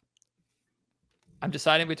 I'm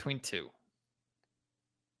deciding between two.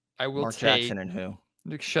 I will Mark take Jackson and who?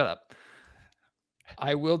 Shut up.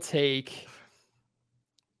 I will take.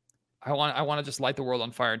 I want to just light the world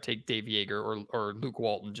on fire and take Dave Yeager or Luke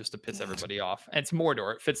Walton just to piss everybody off. And it's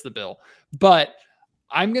Mordor. It fits the bill. But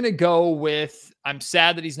I'm going to go with, I'm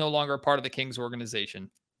sad that he's no longer a part of the Kings organization.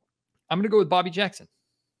 I'm going to go with Bobby Jackson.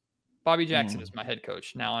 Bobby Jackson is my head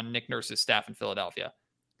coach now on Nick Nurse's staff in Philadelphia.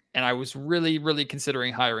 And I was really, really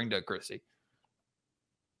considering hiring Doug Christie.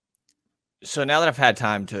 So now that I've had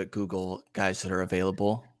time to Google guys that are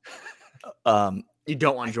available, you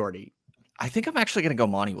don't want Jordi. I think I'm actually going to go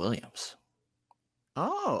Monty Williams.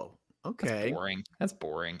 Oh, okay. That's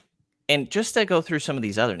boring. And just to go through some of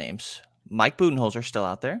these other names, Mike Budenholzer still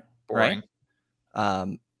out there, Boring.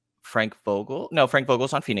 Right? Frank Vogel. No, Frank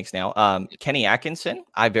Vogel's on Phoenix now. Kenny Atkinson,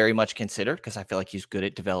 I very much considered because I feel like he's good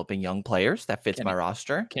at developing young players. That fits my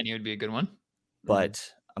roster. Kenny would be a good one. But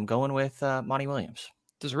I'm going with Monty Williams.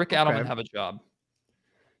 Does Rick Adelman have a job?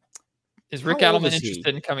 Is Rick How old Adelman is he?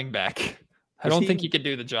 interested in coming back? I don't think he could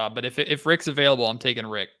do the job, but if Rick's available, I'm taking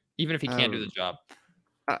Rick, even if he can't do the job.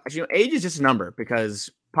 Age is just a number because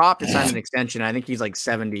Pop just signed an extension. I think he's like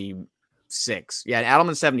 76. Yeah,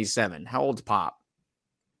 Adelman's 77. How old's Pop?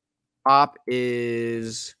 Pop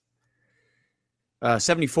is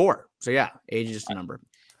 74. So yeah, age is just a number.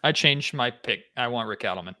 I changed my pick. I want Rick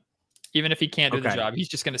Adelman. Even if he can't do the Okay. job, he's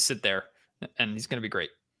just going to sit there, and he's going to be great.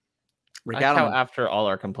 Rick I like how Adelman. after all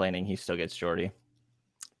our complaining, he still gets Jordy.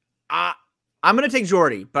 I'm going to take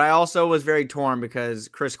Jordy, but I also was very torn because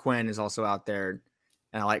Chris Quinn is also out there,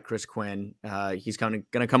 and I like Chris Quinn. He's going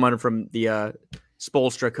to come under from the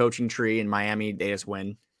Spoelstra coaching tree in Miami. They just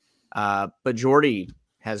win. But Jordy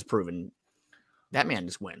has proven that man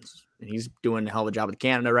just wins, and he's doing a hell of a job with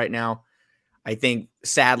Canada right now. I think,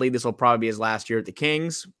 sadly, this will probably be his last year at the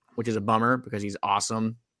Kings, which is a bummer because he's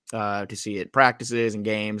awesome to see at practices and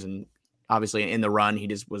games, and obviously in the run, he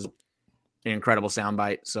just was an incredible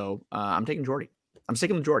soundbite. So I'm taking Jordy. I'm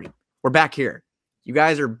sticking with Jordy. We're back here. You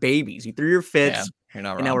guys are babies. You threw your fits, Yeah, you're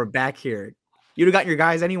not and now wrong. we're back here. You'd have got your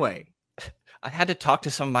guys anyway. I had to talk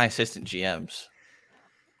to some of my assistant GMs.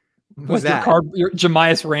 What's that? Your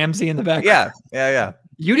Jemias Ramsey in the back? Yeah.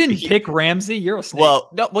 You didn't pick Ramsey. You're a snake. Well,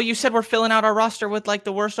 no. Well, you said we're filling out our roster with like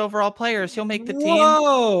the worst overall players. He'll make the team.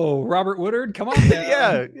 Whoa, Robert Woodard, come on,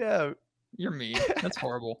 man. Yeah. You're mean. That's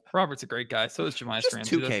horrible. Robert's a great guy. So is Jemias Just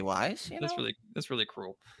Ramsey. 2K wise. That's really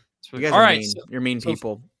cruel. That's You really, guys all are right. mean. So You're mean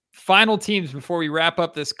people. final teams before we wrap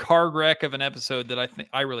up this card wreck of an episode that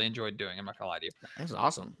I really enjoyed doing. I'm not gonna lie to you. That's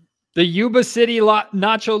awesome. The Yuba City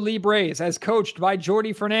Nacho Libres, as coached by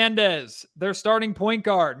Jordy Fernandez. Their starting point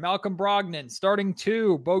guard, Malcolm Brogdon. Starting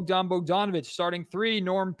 2, Bogdan Bogdanovic. Starting 3,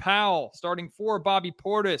 Norm Powell. Starting 4, Bobby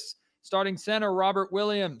Portis. Starting center, Robert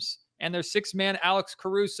Williams. And their 6-man, Alex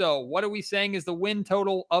Caruso. What are we saying is the win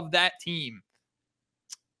total of that team?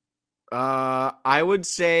 I would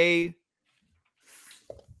say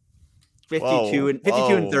 52 Whoa,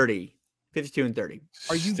 and 30. 52 and 30.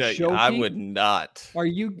 Are you I joking? would not. Are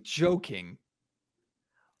you joking?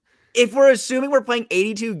 If we're assuming we're playing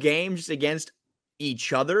 82 games just against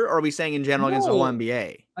each other, or are we saying in general against the whole No.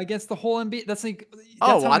 NBA? Against the whole NBA? That's like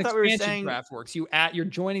Oh, how I an thought we were expansion saying- draft works. You're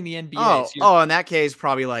joining the NBA. Oh, so you're- in that case,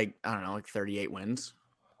 probably like, I don't know, like 38 wins,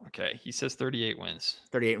 Okay, he says 38 wins.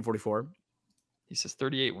 38 and 44. He says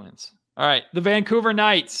 38 wins. All right. The Vancouver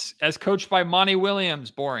Knights, as coached by Monty Williams.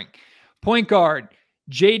 Boring. Point guard,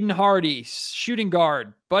 Jaden Hardy. Shooting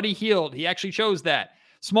guard, Buddy Hield. He actually chose that.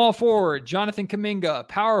 Small forward, Jonathan Kuminga.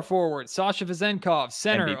 Power forward, Sasha Vezenkov.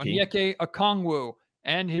 Center, MVP. Onyeka Okongwu.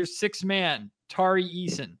 And here's 6-man, Tari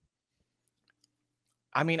Eason.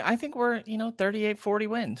 I mean, I think we're 38, 40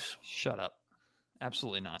 wins. Shut up.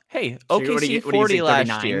 Absolutely not. Hey, So what do OKC you- what do you 40 say, last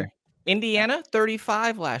 39? year. Indiana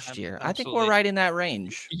 35 last year. I think we're Absolutely. right in that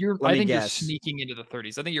range. Let I me think guess. you're sneaking into the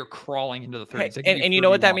 30s. I think you're crawling into the Hey, 30s. I give and you know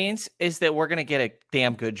what that 31. means is that we're gonna get a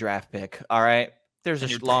damn good draft pick. All right, there's And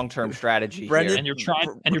a you're- long-term strategy Brendan- And you're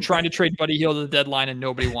trying to trade Buddy Hield at the deadline, and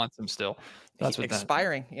nobody wants him still. That's here. what that.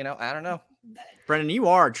 Expiring. I don't know. Brendan, you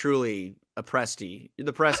are truly a Presti. You're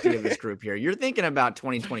the Presti of this group here. You're thinking about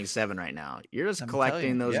 2027 right now. You're just I'm telling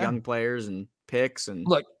collecting you, those yeah. young players and picks. And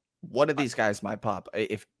Look, One of these guys might pop.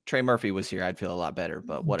 If Trey Murphy was here, I'd feel a lot better.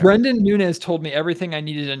 But whatever. Brendan Nunes told me everything I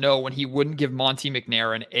needed to know when he wouldn't give Monty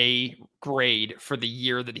McNair an A grade for the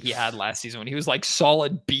year that he had last season when he was like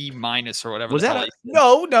solid B- or whatever. Was the that hell a- he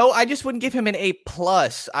said. No, I just wouldn't give him an A+.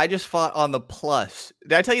 I just fought on the plus.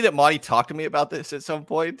 Did I tell you that Monty talked to me about this at some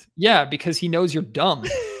point? Yeah, because he knows you're dumb.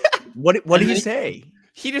 what did And he then- say?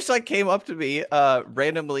 He just like came up to me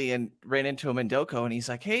randomly and ran into him in Doko, and he's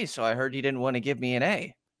like, "Hey, so I heard you didn't want to give me an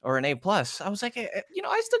A or an A+." I was like,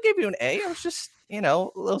 I still gave you an A. I was just, a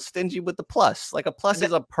little stingy with the plus. Like a plus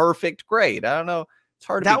is a perfect grade. I don't know. It's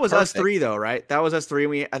hard. That to be was us perfect. three, though, right? That was us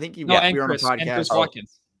three. I think No, and we were on a Chris, and Chris podcast.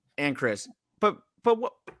 Watkins. And Chris. But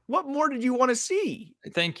what more did you want to see?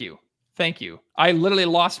 Thank you. I literally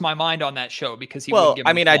lost my mind on that show because he. Well, wouldn't give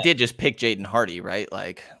I me mean, the I ball. did just pick Jaden Hardy, right?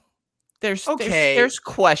 Like, there's Okay. there's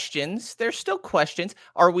questions. There's still questions.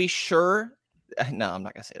 Are we sure? No, I'm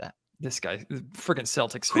not gonna say that. This guy, freaking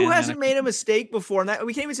Celtics fan. Who man. hasn't made a mistake before? And that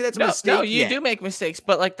we can't even say that's a No, mistake. no, you yet. do make mistakes,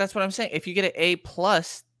 but like that's what I'm saying. If you get an A+,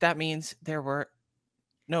 that means there were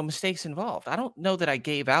no mistakes involved. I don't know that I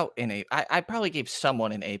gave out an A. I probably gave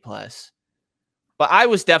someone an A+, but I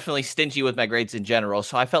was definitely stingy with my grades in general,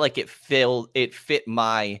 so I felt like it fit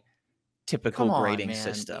my typical Come on, grading man.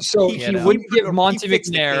 system. So You he know? wouldn't give He Monty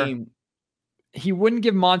fixed the McNair. game. He wouldn't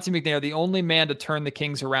give Monty McNair the only man to turn the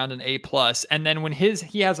Kings around an A+. And then when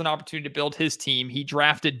he has an opportunity to build his team, he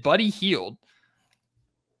drafted Buddy Hield.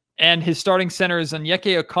 And his starting center is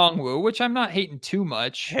Onyeka Okongwu, which I'm not hating too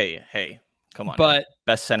much. Hey, come on. But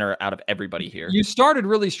best center out of everybody here. you started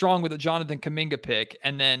really strong with a Jonathan Kuminga pick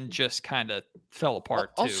and then just kind of fell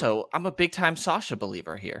apart too. Also, I'm a big time Sasha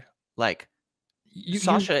believer here. Like,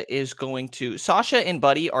 Sasha and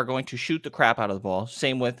Buddy are going to shoot the crap out of the ball.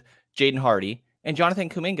 Same with Jaden Hardy, and Jonathan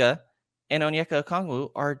Kuminga and Onyeka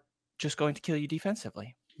Okongwu are just going to kill you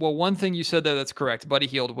defensively. Well, one thing you said there that's correct. Buddy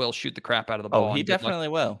Hield will shoot the crap out of the ball. Oh, he and good luck- definitely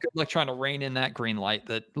will. Good luck trying to rein in that green light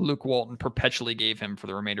that Luke Walton perpetually gave him for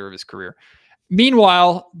the remainder of his career.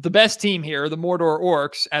 Meanwhile, the best team here, the Mordor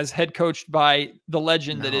Orcs, as head coached by the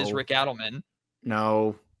legend that is No. Rick Adelman.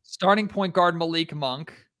 No. Starting point guard Malik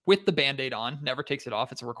Monk with the Band-Aid on, never takes it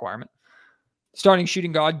off. It's a requirement. Starting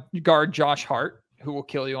shooting guard Josh Hart, who will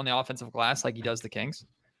kill you on the offensive glass like he does the Kings.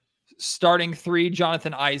 Starting 3,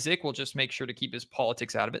 Jonathan Isaac will just make sure to keep his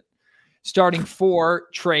politics out of it. Starting 4,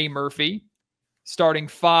 Trey Murphy. Starting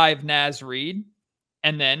 5, Naz Reid.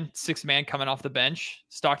 And then 6th man coming off the bench,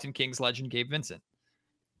 Stockton Kings legend Gabe Vincent.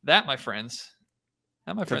 That, my friends,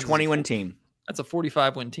 It's a 20-win team. That's a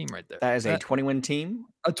 45-win team right there. That is a 20-win team.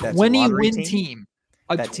 A That's a lottery 20-win team.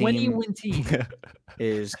 A That team 20-win team.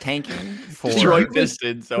 Is tanking for Detroit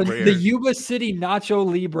Pistons over The here. Yuba City Nacho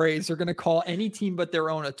Libres are going to call any team but their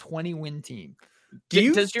own a 20-win team.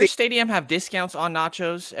 Does your stadium have discounts on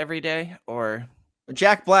nachos every day, or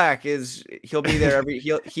Jack Black he'll be there he's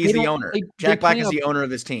They the don't- owner. they Jack Black play is a- the owner of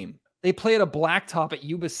this team. They play at a blacktop at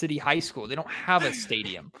Yuba City High School. They don't have a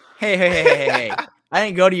stadium. Hey. I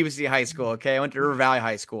didn't go to Yuba City High School, okay? I went to River Valley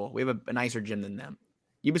High School. We have a nicer gym than them.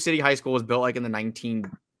 Yuba City High School was built like in the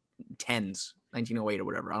 1910s, 1908 or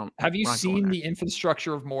whatever. Have you we're not going seen there. the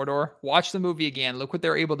infrastructure of Mordor? Watch the movie again. Look what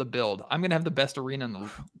they're able to build. I'm going to have the best arena in the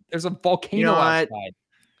world. There's a volcano You know what? outside.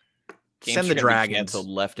 games Send are the gonna be Dragons. canceled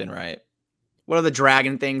left and right? What are the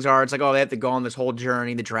dragon things are? It's like, oh, they have to go on this whole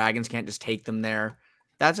journey. The dragons can't just take them there.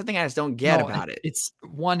 That's the thing I just don't get No, about it. It's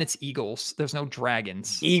Eagles. There's no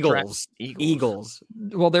dragons. Eagles.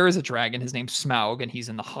 Well, there is a dragon. His name's Smaug, and he's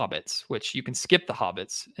in the Hobbits, which you can skip the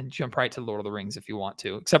Hobbits and jump right to Lord of the Rings if you want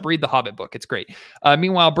to, except read the Hobbit book. It's great.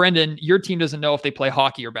 Meanwhile, Brendan, your team doesn't know if they play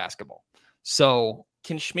hockey or basketball. So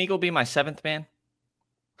Can Schmiegel be my 7th man?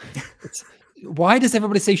 why does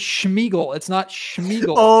everybody say Schmiegel? It's not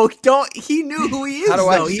Schmiegel. Oh, he knew who he is. How do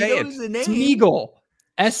I though. He say it? knows the name. Schmiegel.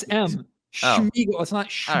 SM. Oh. Schmiegel. It's not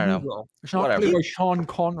I don't know. Schmiegel. It's not Whatever. played by Sean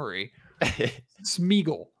Connery.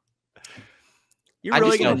 Schmiegel. You're I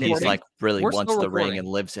really just know gonna he's name- like really We're wants still the ring recording. and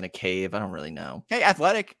lives in a cave. I don't really know. Hey,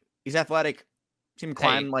 athletic. He's athletic. See him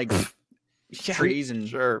climb like trees and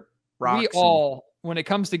Sure. rocks. We and- all, when it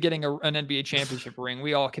comes to getting an NBA championship ring,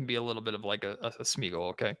 we all can be a little bit of like a Schmiegel,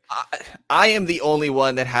 okay? I am the only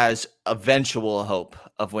one that has eventual hope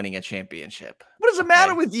of winning a championship. What does it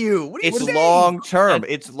matter Okay. with you? What are you It's saying? long term.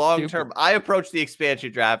 That's It's long term. stupid. I approach the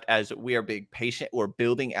expansion draft as we are being patient. We're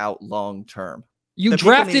building out long term. You The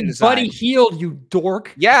people need to drafted decide. Buddy Hield, you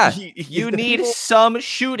dork. Yeah, You- you the need people- some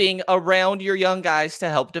shooting around your young guys to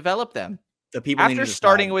help develop them. The people need After to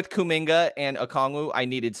starting decide. with Kuminga and Okongwu, I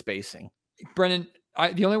needed spacing. Brendan,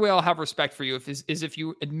 the only way I'll have respect for you is if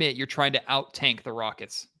you admit you're trying to out tank the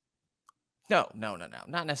Rockets. No.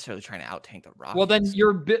 Not necessarily trying to out tank the Rockets. Well, then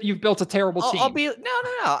you've built a terrible team. I'll be no.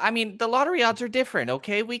 I mean, the lottery odds are different.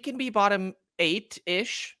 Okay, we can be bottom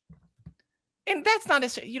 8-ish, and that's not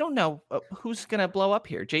necessarily. You don't know who's gonna blow up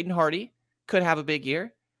here. Jaden Hardy could have a big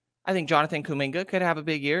year. I think Jonathan Kuminga could have a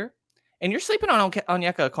big year, and you're sleeping on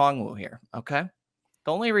Onyeka Okongwu here. Okay,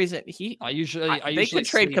 the only reason I usually they could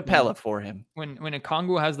trade sleep Capella for him. when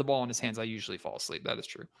Okongwu has the ball in his hands. I usually fall asleep. That is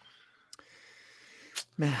true.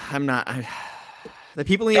 Man, I'm not. The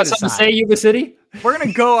people need Got to something to decide. say, Yuba City? We're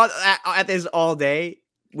gonna go at this all day.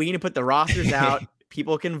 We need to put the rosters out.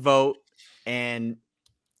 People can vote, and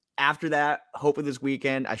after that, hopefully this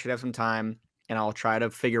weekend, I should have some time, and I'll try to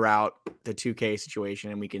figure out the 2K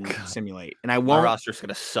situation, and we can simulate. And I My won't. roster's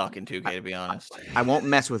gonna suck in 2K, to be honest. I won't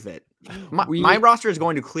mess with it. My, We- my roster is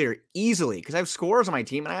going to clear easily because I have scores on my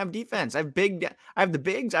team and I have defense. I have the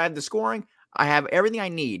bigs. I have the scoring. I have everything I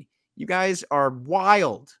need. You guys are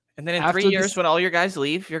wild. And then in After 3 years, this- when all your guys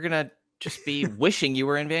leave, you're gonna just be wishing you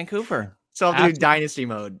were in Vancouver. So I'll have to do After- dynasty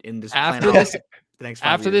mode in this. after plan this- out the next 5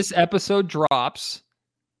 After years. this episode drops,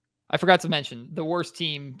 I forgot to mention the worst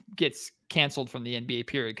team gets canceled from the NBA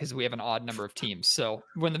period because we have an odd number of teams. So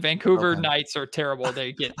when the Vancouver Okay. Knights are terrible,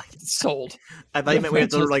 they get sold. I thought you meant we have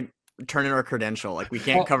to like turn in our credential. Like we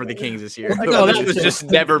can't cover the Kings this year. No, this was just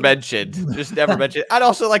never mentioned. Just never mentioned. I'd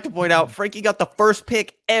also like to point out Frankie got the first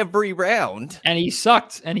pick every round. And he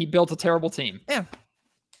sucked, and he built a terrible team. Yeah.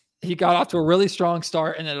 He got off to a really strong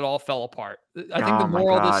start, and then it all fell apart. I think the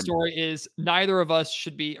moral of this story is neither of us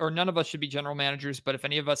should be, or none of us should be general managers, but if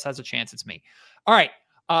any of us has a chance, it's me. All right.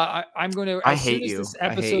 I'm going to, as soon as this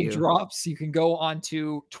episode drops, you can go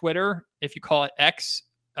onto Twitter. If you call it X,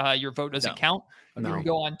 your vote doesn't count. You can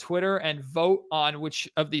go on Twitter and vote on which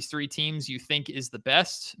of these three teams you think is the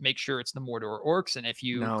best. Make sure it's the Mordor Orcs. And if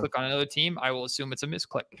you click on another team, I will assume it's a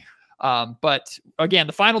misclick. But again,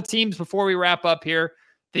 the final teams before we wrap up here,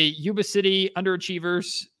 the Yuba City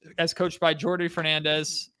Underachievers, as coached by Jordi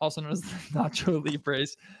Fernandez, also known as the Nacho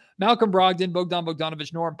Libres, Malcolm Brogdon, Bogdan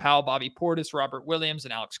Bogdanovic, Norm Powell, Bobby Portis, Robert Williams,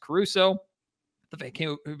 and Alex Caruso.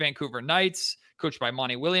 The Vancouver Knights, coached by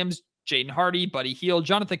Monty Williams, Jaden Hardy, Buddy Hield,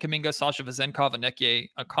 Jonathan Kuminga, Sasha Vezenkov, Aneke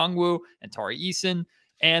Okongwu, and Tari Eason.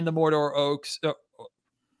 And the Mordor Orcs. The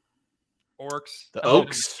Oaks. The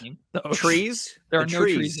Oaks. Trees? There are no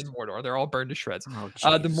trees in Mordor. They're all burned to shreds.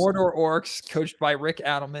 Oh, the Mordor Orcs, coached by Rick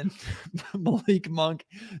Adelman, Malik Monk,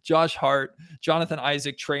 Josh Hart, Jonathan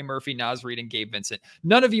Isaac, Trey Murphy, Naz Reid, and Gabe Vincent.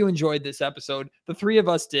 None of you enjoyed this episode. The three of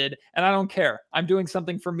us did, and I don't care. I'm doing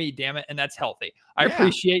something for me, damn it, and that's healthy. I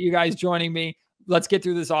appreciate you guys joining me. Let's get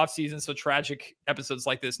through this offseason so tragic episodes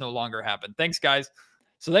like this no longer happen. Thanks, guys.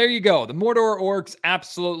 So there you go. The Mordor Orcs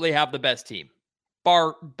absolutely have the best team,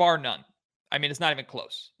 bar none. I mean, it's not even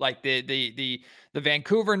close. Like the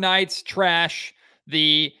Vancouver Knights, trash.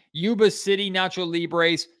 The Yuba City Nacho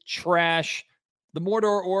Libres, trash. The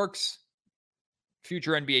Mordor Orcs,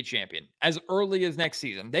 future NBA champion as early as next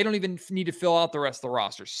season. They don't even need to fill out the rest of the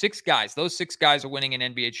roster. 6 guys. Those 6 guys are winning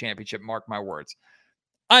an NBA championship. Mark my words.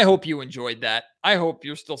 I hope you enjoyed that. I hope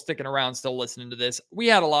you're still sticking around, still listening to this. We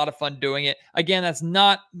had a lot of fun doing it. Again, that's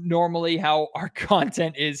not normally how our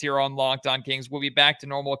content is here on Locked On Kings. We'll be back to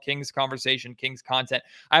normal Kings conversation, Kings content.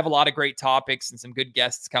 I have a lot of great topics and some good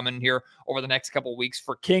guests coming here over the next couple of weeks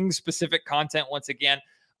for Kings-specific content. Once again,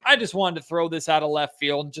 I just wanted to throw this out of left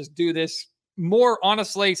field and just do this more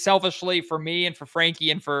honestly, selfishly for me and for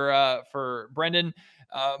Frankie and for Brendan,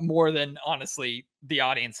 more than honestly the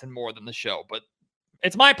audience and more than the show. But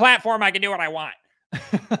it's my platform. I can do what I want.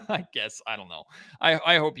 I guess. I don't know.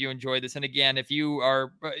 I hope you enjoyed this. And again, if you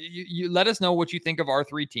are, you let us know what you think of our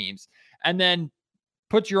 3 teams, and then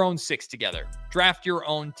put your own 6 together. Draft your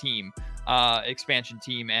own team, expansion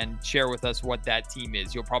team, and share with us what that team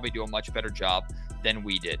is. You'll probably do a much better job than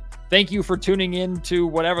we did. Thank you for tuning in to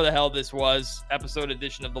whatever the hell this was, episode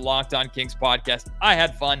edition of the Locked On Kings podcast. I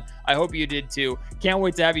had fun. I hope you did too. Can't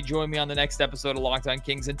wait to have you join me on the next episode of Locked On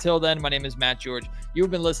Kings. Until then, my name is Matt George.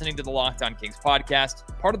 You've been listening to the Locked On Kings podcast,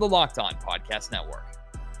 part of the Locked On Podcast Network.